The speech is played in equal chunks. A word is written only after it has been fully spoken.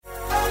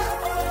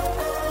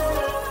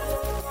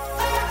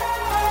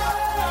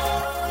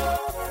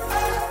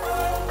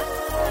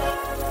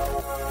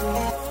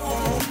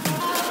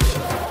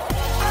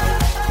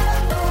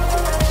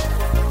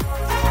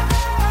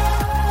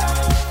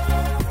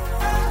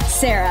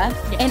Sarah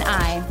and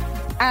I,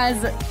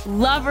 as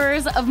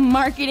lovers of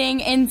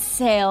marketing and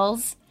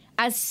sales,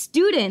 as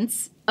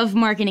students of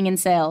marketing and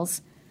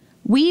sales,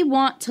 we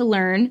want to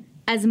learn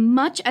as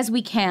much as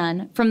we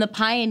can from the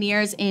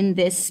pioneers in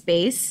this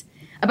space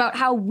about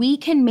how we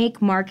can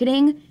make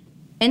marketing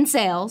and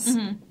sales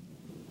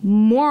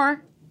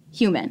more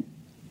human,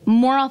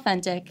 more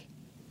authentic,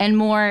 and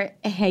more,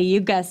 hey,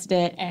 you guessed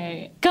it,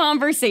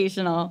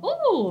 conversational.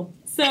 Ooh!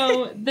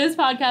 So this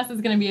podcast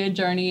is going to be a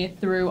journey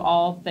through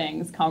all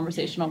things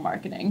conversational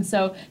marketing.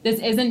 So this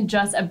isn't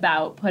just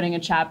about putting a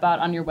chatbot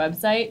on your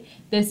website.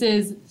 This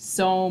is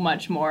so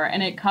much more,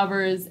 and it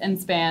covers and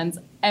spans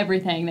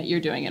everything that you're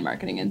doing in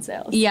marketing and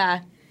sales.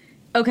 Yeah.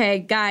 Okay,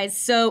 guys,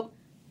 so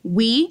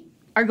we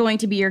are going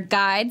to be your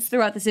guides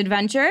throughout this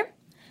adventure.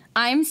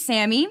 I'm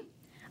Sammy.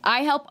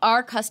 I help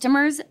our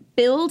customers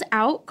build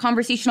out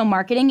conversational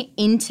marketing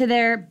into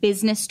their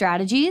business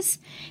strategies,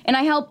 and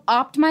I help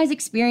optimize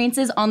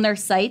experiences on their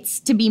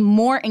sites to be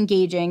more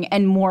engaging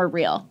and more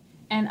real.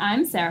 And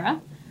I'm Sarah.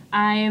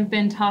 I have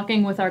been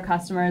talking with our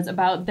customers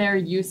about their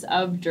use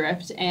of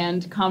Drift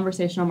and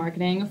conversational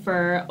marketing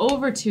for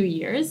over 2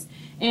 years.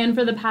 And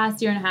for the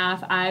past year and a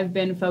half, I've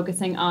been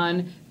focusing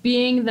on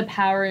being the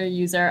power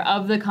user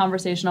of the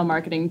conversational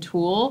marketing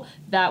tool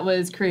that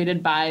was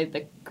created by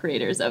the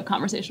creators of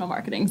conversational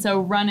marketing. So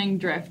running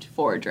Drift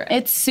for Drift.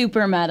 It's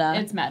super meta.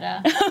 It's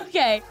meta.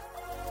 Okay.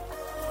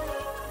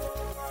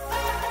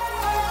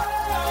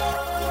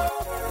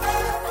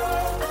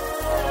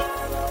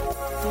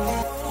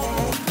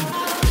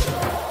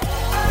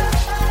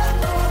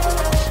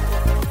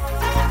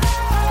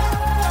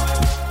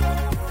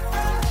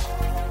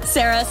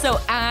 Sarah, so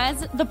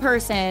as the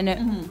person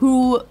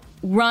who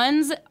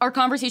runs our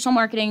conversational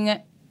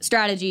marketing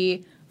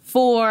strategy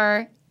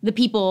for the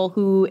people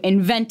who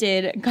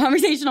invented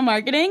conversational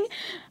marketing,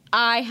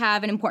 I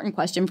have an important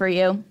question for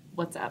you.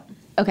 What's up?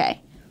 Okay.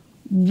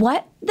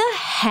 What the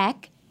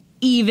heck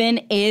even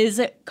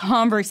is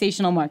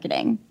conversational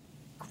marketing?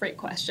 Great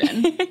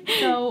question.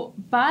 So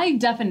by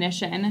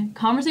definition,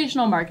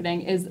 conversational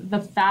marketing is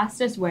the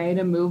fastest way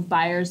to move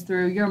buyers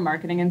through your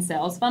marketing and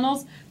sales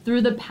funnels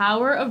through the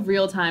power of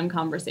real-time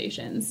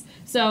conversations.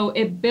 So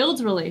it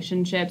builds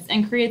relationships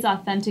and creates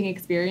authentic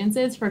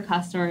experiences for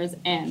customers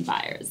and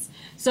buyers.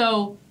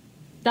 So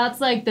that's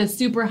like the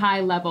super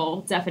high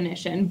level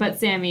definition. But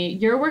Sammy,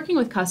 you're working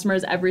with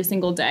customers every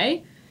single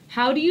day.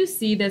 How do you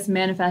see this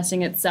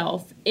manifesting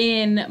itself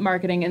in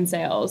marketing and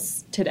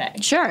sales today?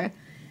 Sure.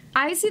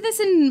 I see this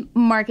in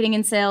marketing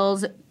and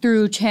sales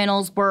through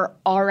channels we're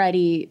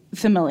already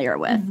familiar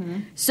with.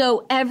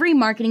 So every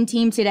marketing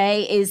team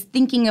today is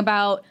thinking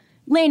about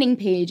landing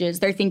pages.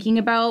 They're thinking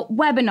about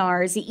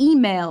webinars,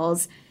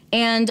 emails,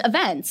 and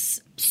events.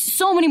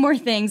 So many more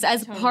things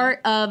as part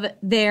of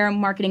their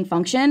marketing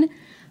function.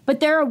 But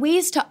there are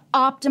ways to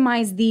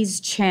optimize these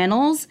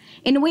channels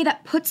in a way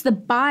that puts the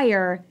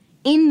buyer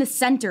in the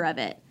center of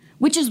it,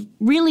 which is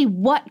really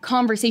what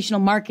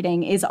conversational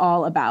marketing is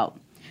all about.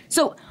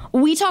 So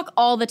we talk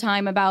all the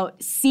time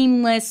about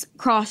seamless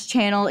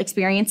cross-channel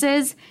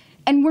experiences,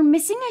 and we're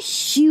missing a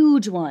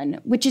huge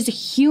one, which is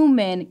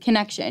human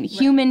connection,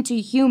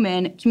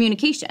 human-to-human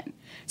communication.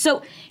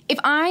 So if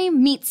I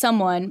meet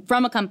someone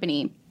from a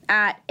company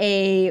at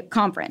a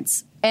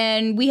conference,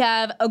 and we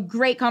have a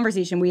great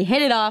conversation, we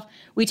hit it off,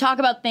 we talk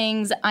about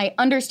things, I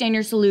understand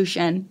your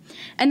solution,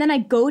 and then I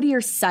go to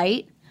your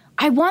site,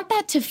 I want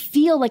that to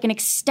feel like an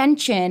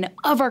extension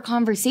of our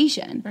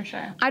conversation. For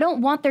sure. I don't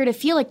want there to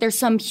feel like there's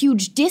some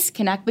huge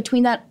disconnect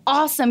between that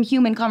awesome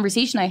human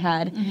conversation I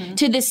had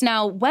to this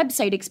now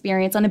website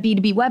experience on a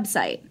B2B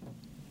website.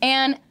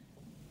 And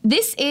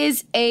this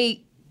is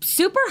a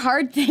super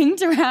hard thing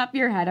to wrap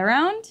your head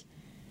around.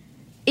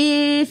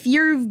 If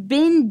you've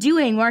been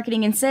doing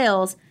marketing and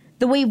sales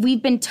the way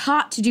we've been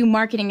taught to do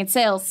marketing and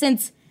sales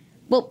since,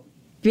 well,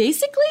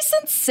 basically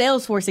since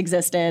Salesforce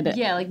existed.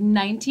 Yeah, like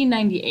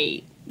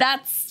 1998.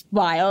 That's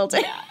wild.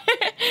 Yeah.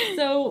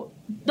 So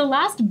the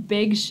last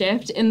big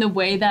shift in the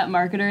way that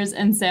marketers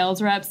and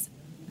sales reps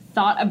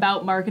thought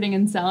about marketing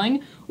and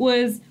selling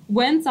was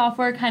when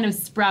software kind of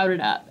sprouted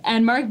up.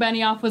 And Mark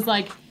Benioff was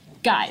like,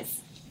 guys,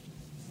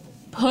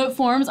 put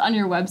forms on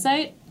your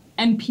website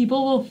and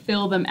people will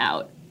fill them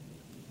out.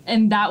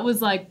 And that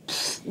was like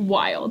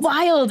wild.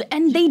 Wild.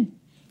 And they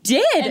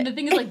did. And the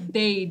thing is, like,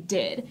 they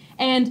did.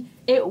 And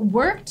it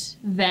worked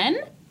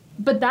then,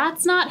 but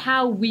that's not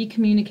how we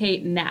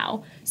communicate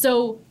now.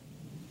 So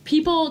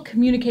people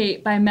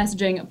communicate by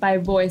messaging, by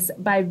voice,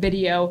 by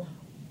video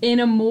in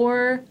a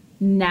more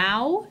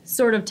now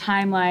sort of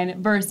timeline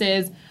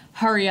versus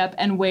hurry up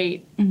and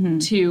wait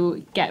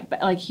to get,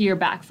 like, hear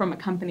back from a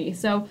company.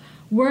 So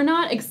we're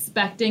not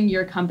expecting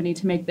your company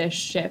to make this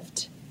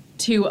shift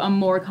to a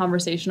more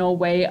conversational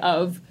way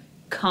of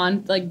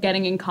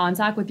getting in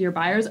contact with your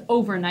buyers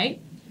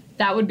overnight.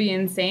 That would be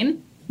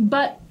insane.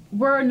 But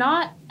we're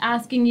not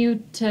asking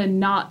you to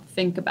not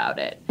think about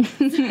it.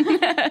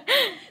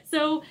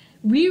 So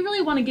we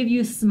really want to give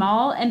you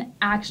small and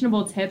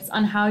actionable tips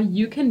on how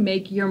you can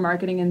make your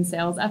marketing and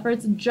sales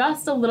efforts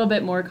just a little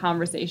bit more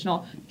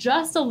conversational,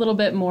 just a little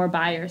bit more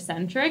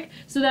buyer-centric,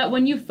 so that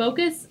when you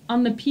focus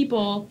on the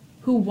people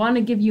who want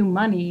to give you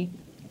money,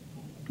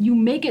 you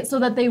make it so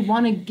that they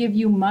want to give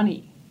you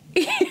money.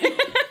 Like,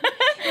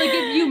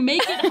 if you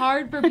make it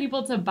hard for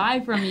people to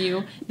buy from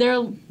you,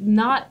 they're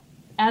not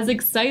as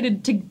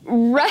excited to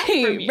buy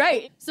from you.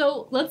 Right.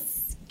 So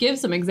let's give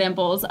some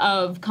examples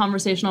of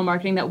conversational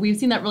marketing that we've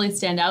seen that really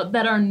stand out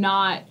that are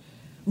not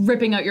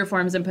ripping out your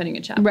forms and putting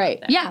a check.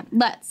 Right. There. Yeah,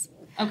 let's.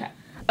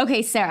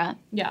 Okay, Sarah.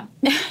 Yeah.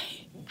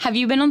 Have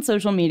you been on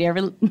social media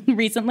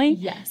recently?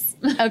 Yes.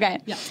 Okay.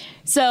 Yeah.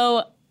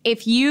 So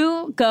if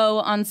you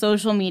go on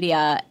social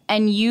media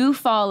and you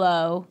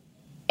follow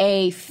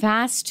a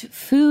fast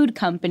food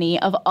company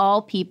of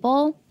all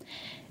people,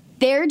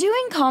 they're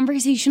doing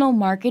conversational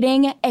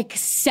marketing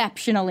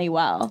exceptionally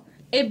well.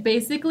 It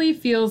basically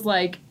feels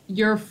like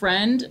your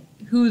friend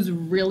who's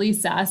really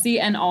sassy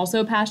and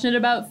also passionate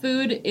about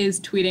food is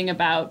tweeting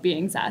about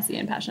being sassy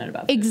and passionate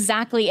about food.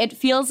 Exactly. It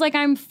feels like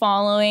I'm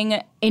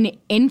following an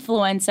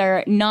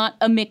influencer, not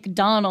a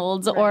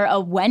McDonald's or a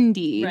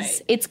Wendy's.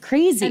 Right. It's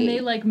crazy. And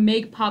they like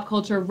make pop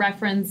culture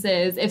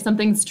references. If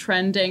something's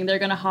trending, they're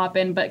gonna hop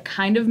in, but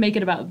kind of make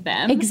it about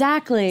them.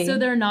 Exactly. So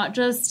they're not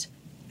just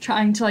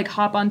trying to like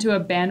hop onto a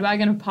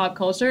bandwagon of pop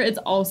culture. It's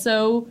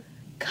also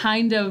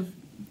kind of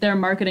they're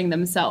marketing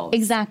themselves.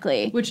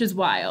 Exactly. Which is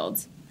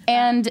wild.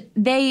 And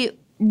they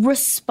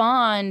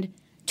respond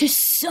to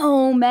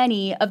so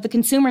many of the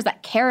consumers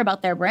that care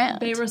about their brand.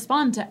 They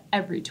respond to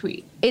every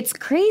tweet. It's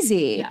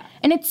crazy. Yeah.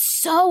 And it's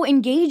so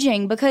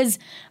engaging because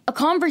a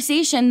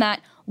conversation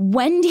that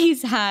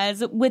Wendy's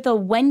has with a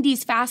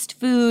Wendy's fast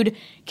food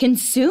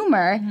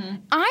consumer,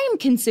 I'm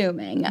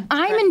consuming.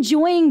 I'm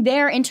enjoying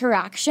their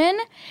interaction.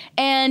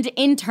 And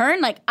in turn,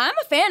 like, I'm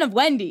a fan of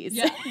Wendy's.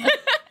 Yeah.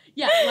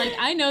 Yeah, like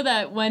I know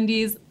that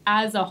Wendy's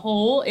as a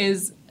whole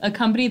is a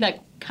company that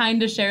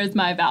kind of shares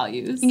my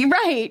values.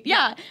 Right,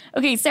 yeah.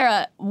 Okay,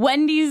 Sarah,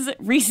 Wendy's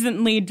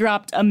recently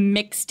dropped a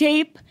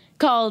mixtape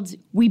called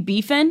We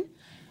Beefin'.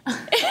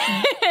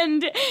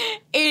 And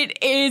it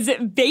is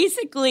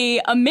basically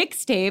a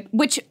mixtape,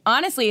 which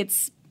honestly,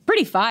 it's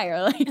pretty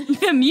fire. Like,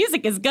 the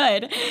music is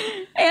good.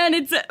 And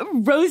it's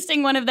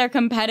roasting one of their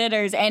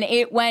competitors, and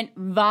it went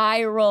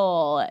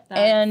viral.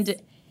 And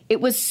it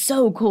was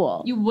so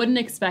cool. You wouldn't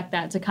expect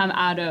that to come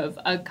out of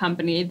a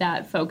company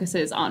that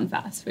focuses on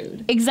fast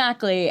food.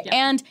 Exactly. Yeah.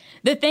 And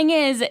the thing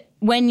is,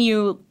 when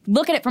you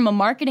look at it from a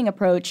marketing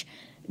approach,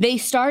 they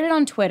started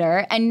on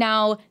Twitter, and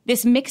now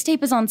this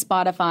mixtape is on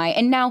Spotify,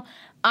 and now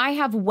I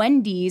have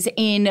Wendy's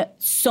in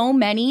so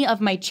many of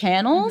my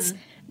channels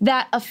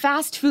that a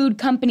fast food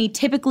company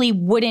typically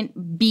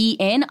wouldn't be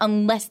in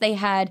unless they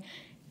had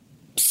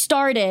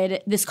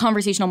started this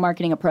conversational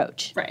marketing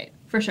approach. Right,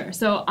 for sure.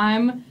 So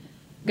I'm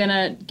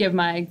gonna give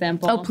my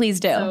example. Oh, please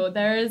do. So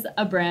there's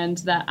a brand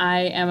that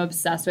I am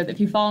obsessed with. If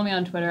you follow me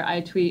on Twitter,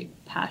 I tweet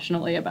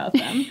passionately about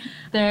them.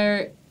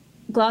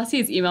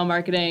 Glossier's email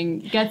marketing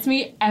gets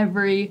me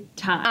every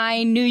time.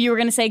 I knew you were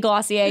going to say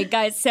Glossier.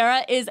 Guys,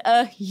 Sarah is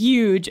a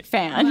huge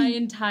fan. My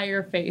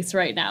entire face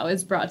right now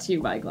is brought to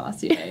you by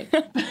Glossier.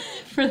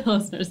 For the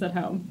listeners at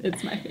home,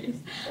 it's my face.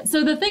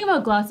 So the thing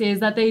about Glossier is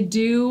that they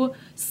do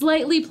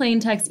slightly plain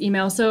text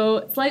email,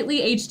 so slightly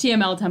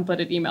HTML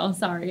templated email,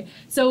 sorry.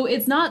 So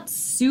it's not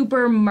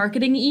super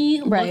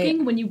marketing-y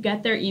looking when you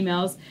get their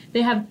emails.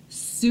 They have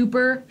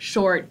super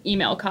short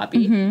email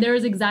copy. There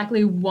is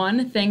exactly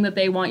one thing that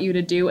they want you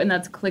to do, and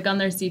that's click on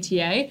their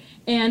CTA.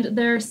 And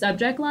their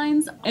subject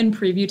lines and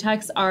preview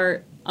text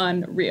are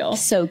unreal.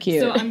 So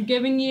cute. So I'm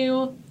giving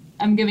you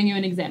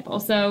an example.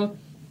 So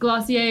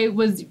Glossier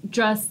was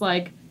just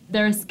like,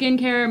 they're a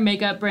skincare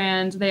makeup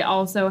brand. They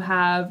also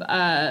have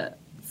a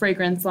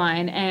fragrance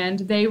line, and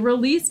they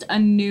released a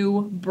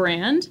new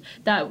brand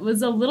that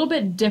was a little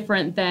bit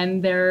different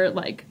than their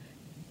like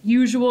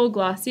usual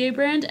Glossier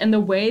brand, and the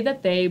way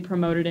that they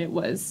promoted it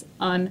was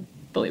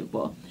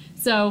unbelievable.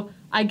 So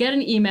I get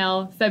an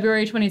email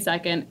February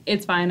 22nd.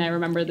 It's fine, I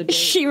remember the date.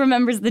 She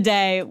remembers the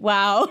day.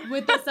 Wow.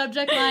 With the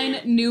subject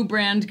line, new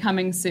brand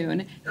coming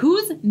soon.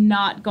 Who's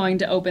not going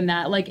to open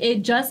that? Like,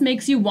 it just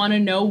makes you want to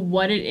know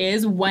what it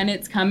is, when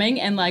it's coming,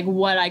 and like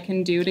what I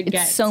can do to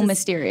get. It's so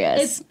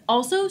mysterious. It's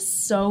also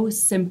so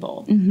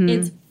simple.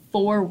 It's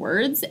 4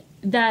 words.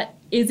 That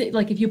is it.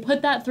 Like, if you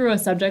put that through a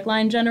subject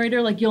line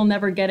generator, like, you'll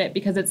never get it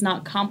because it's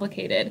not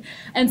complicated.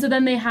 And so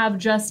then they have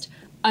just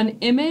an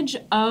image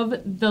of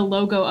the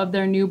logo of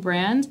their new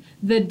brand,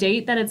 the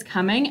date that it's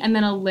coming, and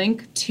then a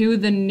link to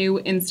the new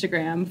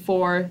Instagram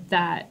for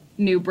that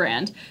new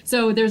brand.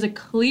 So there's a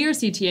clear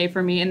CTA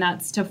for me, and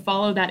that's to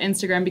follow that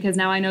Instagram, because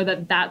now I know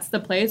that that's the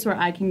place where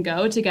I can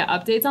go to get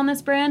updates on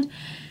this brand.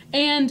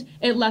 And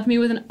it left me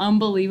with an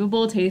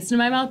unbelievable taste in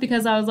my mouth,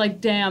 because I was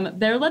like, damn,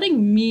 they're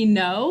letting me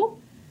know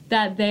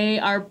that they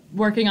are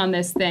working on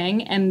this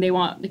thing and they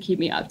want to keep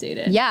me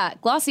updated. Yeah,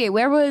 Glossier,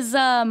 where was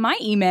my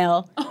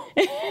email? Oh,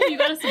 you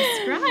gotta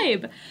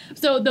subscribe.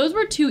 So those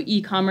were 2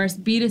 e-commerce,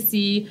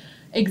 B2C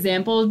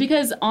examples,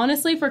 because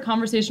honestly, for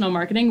conversational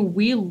marketing,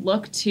 we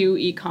look to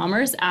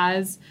e-commerce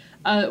as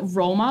a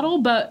role model.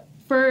 But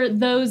for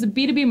those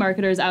B2B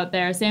marketers out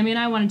there, Sammy and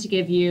I wanted to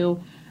give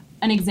you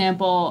an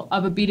example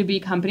of a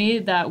B2B company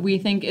that we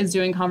think is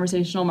doing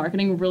conversational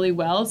marketing really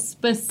well,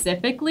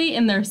 specifically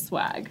in their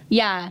swag.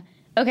 Yeah.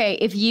 Okay,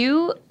 if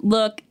you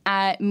look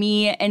at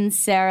me and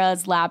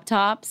Sarah's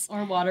laptops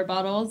Or water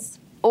bottles.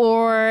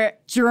 or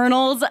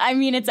journals, I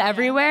mean, it's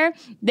everywhere,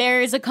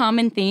 there's a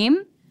common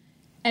theme.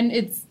 And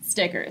it's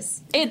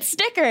stickers. It's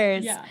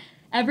stickers. Yeah.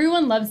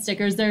 Everyone loves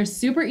stickers. They're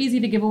super easy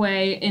to give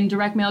away in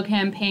direct mail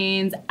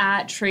campaigns,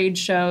 at trade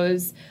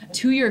shows,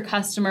 to your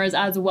customers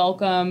as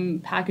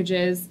welcome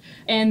packages.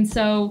 And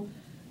so,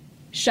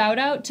 shout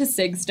out to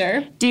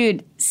Sigster.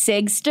 Dude,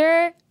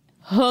 Sigster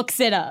hooks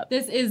it up.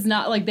 This is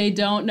not like they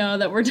don't know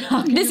that we're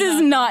talking This is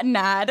not an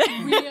ad.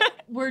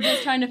 We're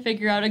just trying to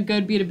figure out a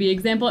good B2B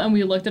example, and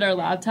we looked at our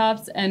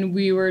laptops and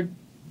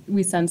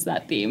we sensed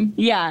that theme.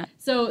 Yeah.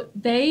 So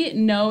they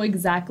know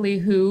exactly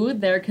who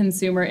their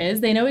consumer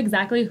is. They know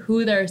exactly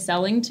who they're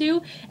selling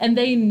to, and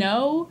they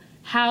know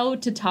how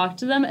to talk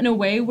to them in a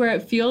way where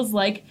it feels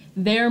like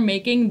they're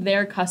making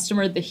their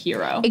customer the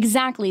hero.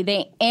 Exactly.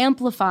 They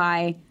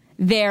amplify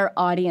their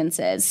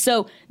audiences.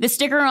 So the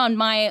sticker on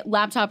my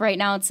laptop right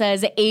now, it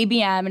says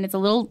ABM, and it's a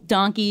little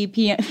donkey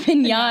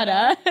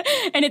pinata,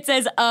 and it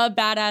says a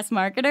badass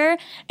marketer.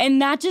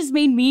 And that just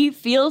made me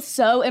feel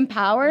so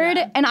empowered.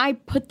 Yeah. And I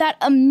put that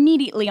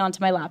immediately onto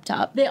my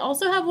laptop. They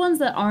also have ones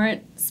that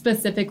aren't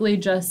specifically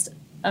just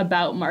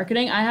about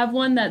marketing. I have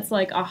one that's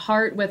like a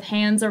heart with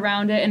hands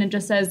around it, and it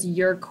just says,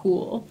 "You're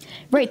cool."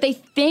 Right. They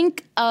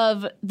think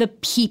of the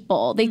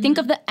people. They think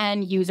of the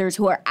end users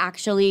who are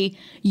actually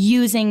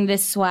using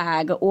this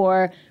swag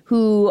or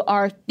who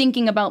are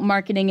thinking about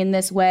marketing in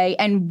this way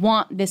and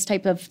want this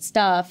type of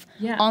stuff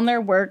on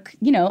their work,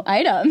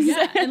 items.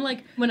 Yeah, and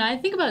like when I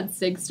think about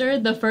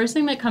Sigster, the first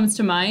thing that comes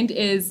to mind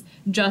is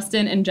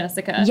Justin and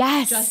Jessica.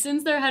 Yes.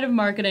 Justin's their head of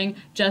marketing,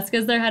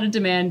 Jessica's their head of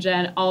demand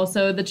gen,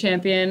 also the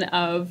champion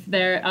of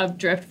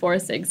Drift for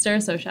Sigster,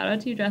 so shout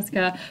out to you,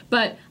 Jessica.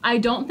 But I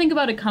don't think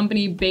about a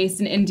company based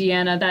in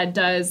Indiana that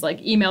does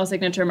like email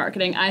signature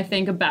marketing. I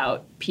think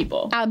about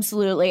people.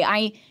 Absolutely.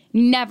 I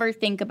never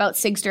think about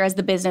Sigster as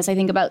the business. I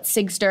think about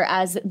Sigster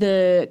as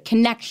the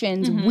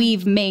connections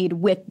we've made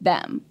with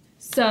them.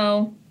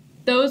 So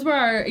those were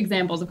our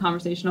examples of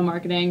conversational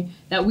marketing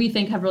that we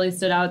think have really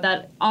stood out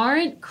that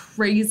aren't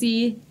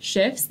crazy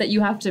shifts that you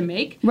have to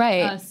make.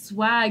 Right.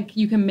 Swag,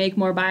 you can make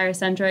more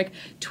buyer-centric.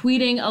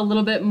 Tweeting a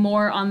little bit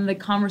more on the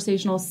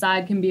conversational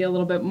side can be a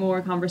little bit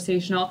more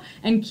conversational.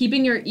 And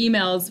keeping your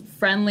emails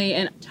friendly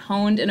and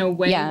toned in a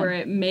way where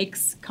it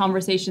makes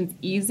conversations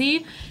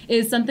easy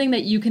is something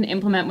that you can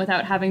implement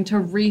without having to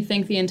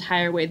rethink the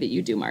entire way that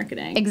you do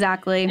marketing.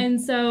 Exactly.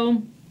 And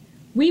so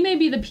we may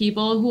be the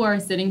people who are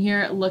sitting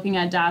here looking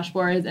at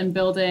dashboards and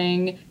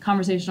building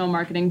conversational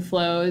marketing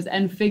flows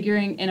and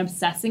figuring and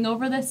obsessing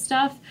over this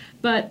stuff,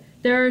 but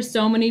there are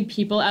so many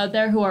people out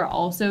there who are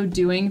also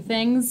doing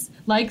things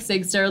like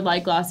Sigster,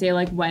 like Glossier,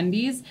 like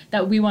Wendy's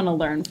that we want to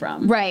learn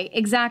from. Right,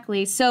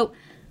 exactly. So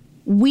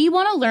we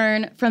want to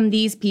learn from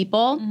these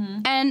people,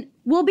 and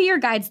we'll be your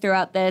guides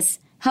throughout this,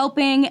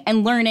 helping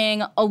and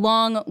learning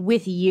along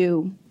with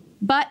you.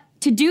 But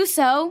to do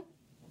so,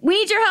 we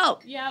need your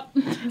help. Yep.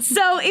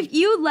 So if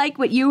you like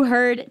what you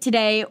heard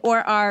today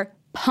or are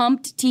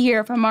pumped to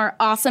hear from our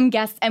awesome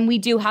guests, and we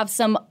do have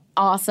some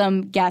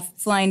awesome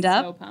guests lined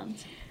up. So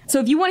pumped.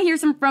 So if you want to hear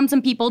from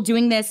some people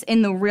doing this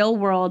in the real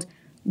world,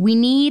 we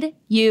need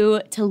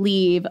you to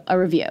leave a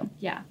review.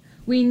 Yeah.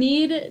 We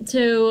need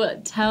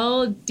to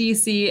tell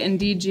DC and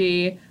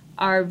DG,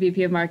 our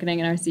VP of marketing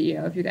and our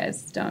CEO, if you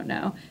guys don't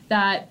know,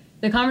 that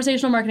the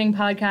Conversational Marketing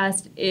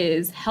Podcast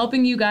is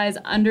helping you guys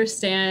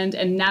understand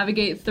and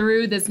navigate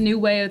through this new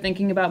way of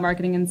thinking about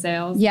marketing and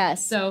sales.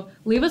 Yes. So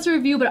leave us a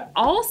review, but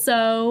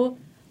also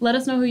let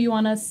us know who you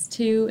want us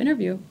to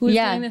interview. Who's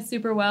doing this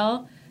super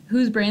well,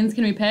 whose brains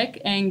can we pick,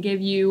 and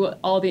give you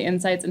all the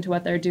insights into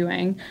what they're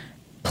doing.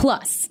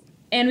 Plus.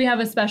 And we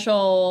have a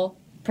special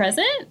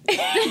present. We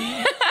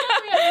have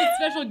a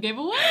special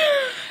giveaway.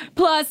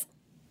 Plus,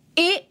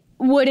 it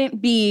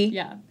wouldn't be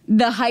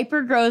the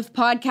Hypergrowth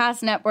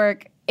Podcast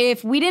Network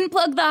if we didn't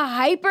plug the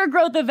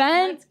Hypergrowth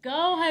event. Let's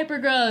go,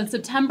 Hypergrowth.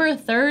 September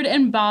 3rd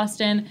in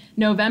Boston,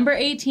 November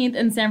 18th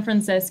in San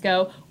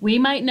Francisco. We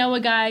might know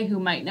a guy who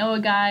might know a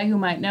guy who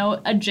might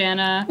know a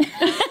Jana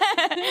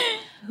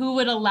who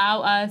would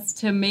allow us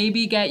to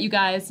maybe get you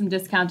guys some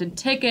discounted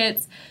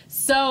tickets.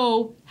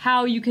 So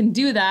how you can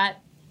do that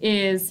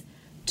is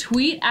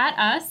tweet at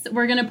us.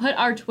 We're going to put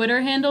our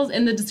Twitter handles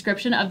in the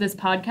description of this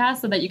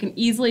podcast so that you can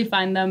easily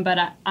find them. But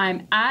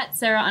I'm at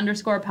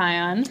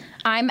Sarah_Pion.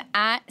 I'm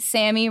at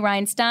Sammy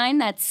Reinstein.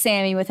 That's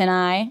Sammy with an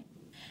I.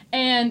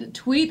 And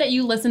tweet that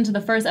you listened to the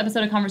first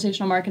episode of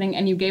Conversational Marketing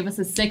and you gave us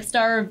a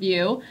 6-star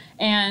review,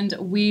 and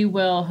we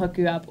will hook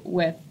you up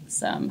with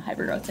some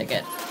Hypergrowth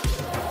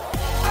tickets.